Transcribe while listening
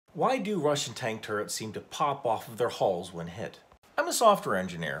Why do Russian tank turrets seem to pop off of their hulls when hit? I'm a software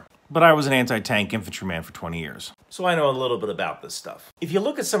engineer, but I was an anti-tank infantryman for 20 years, so I know a little bit about this stuff. If you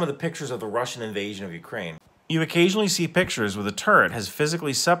look at some of the pictures of the Russian invasion of Ukraine, you occasionally see pictures where the turret has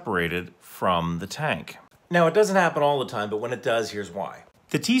physically separated from the tank. Now, it doesn't happen all the time, but when it does, here's why.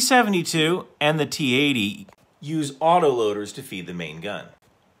 The T-72 and the T-80 use autoloaders to feed the main gun.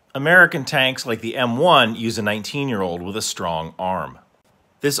 American tanks like the M1 use a 19-year-old with a strong arm.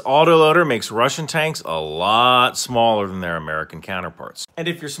 This autoloader makes Russian tanks a lot smaller than their American counterparts. And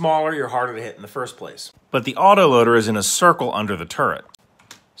if you're smaller, you're harder to hit in the first place. But the autoloader is in a circle under the turret.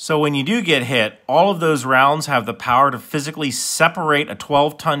 So when you do get hit, all of those rounds have the power to physically separate a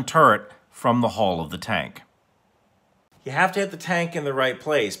 12-ton turret from the hull of the tank. You have to hit the tank in the right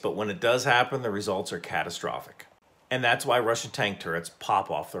place, but when it does happen, the results are catastrophic. And that's why Russian tank turrets pop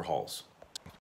off their hulls.